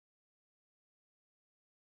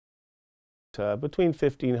Between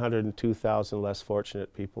 1,500 and 2,000 less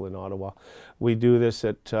fortunate people in Ottawa. We do this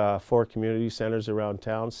at 4 community centres around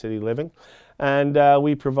town, City Living, and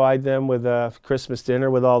we provide them with a Christmas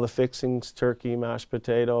dinner with all the fixings, turkey, mashed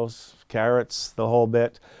potatoes, carrots, the whole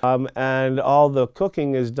bit. And all the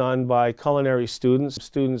cooking is done by culinary students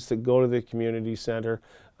that go to the community centre,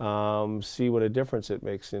 see what a difference it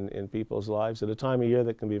makes in people's lives at a time of year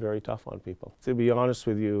that can be very tough on people. To be honest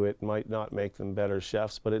with you, it might not make them better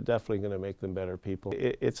chefs, but it's definitely going to make them better people.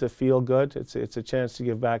 It's a feel-good, it's a chance to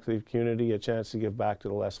give back to the community, a chance to give back to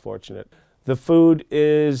the less fortunate. The food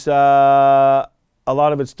is, a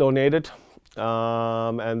lot of it's donated,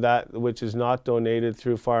 and that which is not donated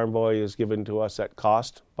through Farm Boy is given to us at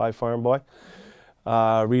cost by Farm Boy.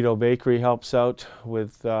 Rito Bakery helps out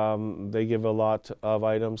with, they give a lot of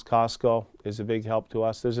items. Costco is a big help to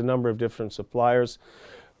us. There's a number of different suppliers.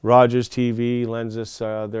 Rogers TV lends us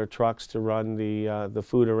their trucks to run the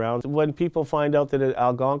food around. When people find out that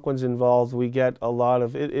Algonquin's involved, we get a lot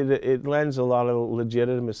of, it lends a lot of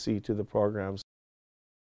legitimacy to the programs.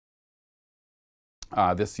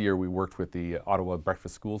 This year we worked with the Ottawa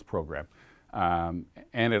Breakfast Schools program. And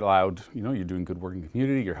it allowed, you're doing good work in the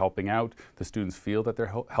community, you're helping out, the students feel that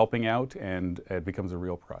they're helping out, and it becomes a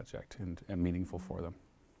real project and meaningful for them.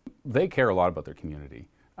 They care a lot about their community.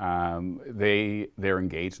 They're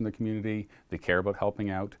engaged in the community, they care about helping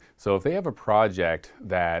out. So if they have a project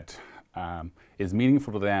that is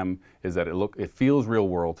meaningful to them, is that it feels real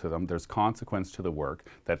world to them, there's consequence to the work,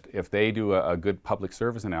 that if they do a good public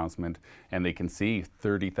service announcement and they can see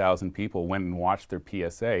 30,000 people went and watched their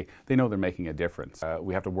PSA, they know they're making a difference.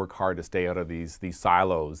 We have to work hard to stay out of these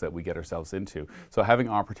silos that we get ourselves into. So having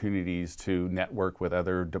opportunities to network with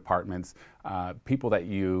other departments, people that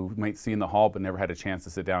you might see in the hall but never had a chance to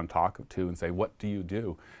sit down and talk to and say, what do you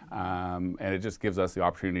do? And it just gives us the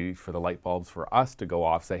opportunity for the light bulbs for us to go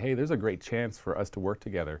off, say, hey, there's a great chance for us to work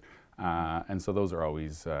together. And so those are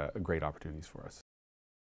always great opportunities for us.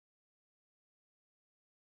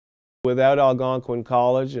 Without Algonquin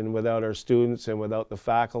College and without our students and without the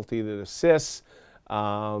faculty that assists,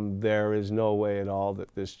 there is no way at all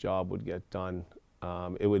that this job would get done.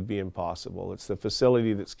 It would be impossible. It's the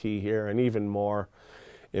facility that's key here, and even more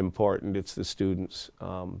important, it's the students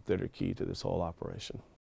that are key to this whole operation.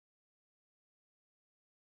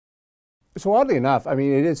 So oddly enough, I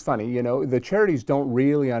mean, it is funny, the charities don't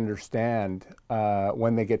really understand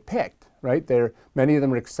when they get picked, right? Many of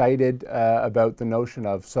them are excited about the notion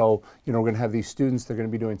of, so, we're going to have these students, they're going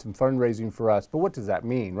to be doing some fundraising for us, but what does that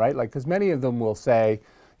mean, right? Like, because many of them will say,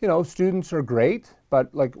 students are great, but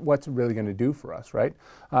like, what's it really going to do for us, right?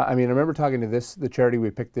 I mean, I remember talking to the charity we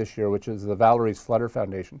picked this year, which is the Valerie's Flutter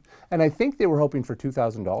Foundation, and I think they were hoping for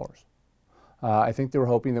 $2,000. I think they were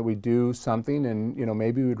hoping that we'd do something and,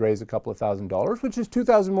 maybe we'd raise a couple of $1,000s, which is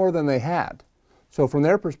 $2,000 more than they had. So from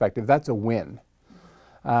their perspective, that's a win.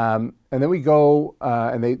 And then we go,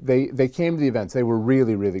 and they came to the events. They were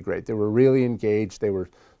really, really great. They were really engaged. They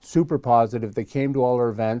were super positive. They came to all our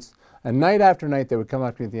events. And night after night, they would come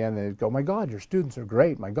up to me at the end and they'd go, my God, your students are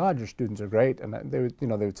great. My God, your students are great. And they would, they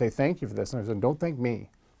would say, thank you for this. And I said, don't thank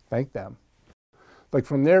me. Thank them. Like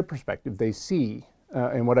from their perspective, they see,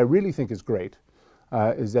 and what I really think is great,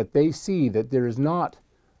 is that they see that there is not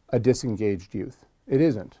a disengaged youth. It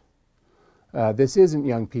isn't. This isn't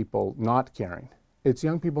young people not caring. It's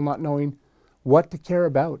young people not knowing what to care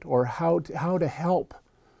about or how to help,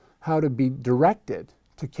 how to be directed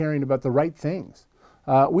to caring about the right things.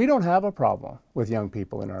 We don't have a problem with young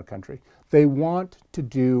people in our country. They want to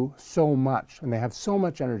do so much, and they have so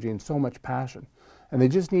much energy and so much passion. And they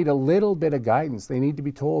just need a little bit of guidance. They need to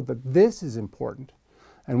be told that this is important.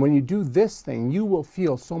 And when you do this thing, you will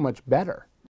feel so much better.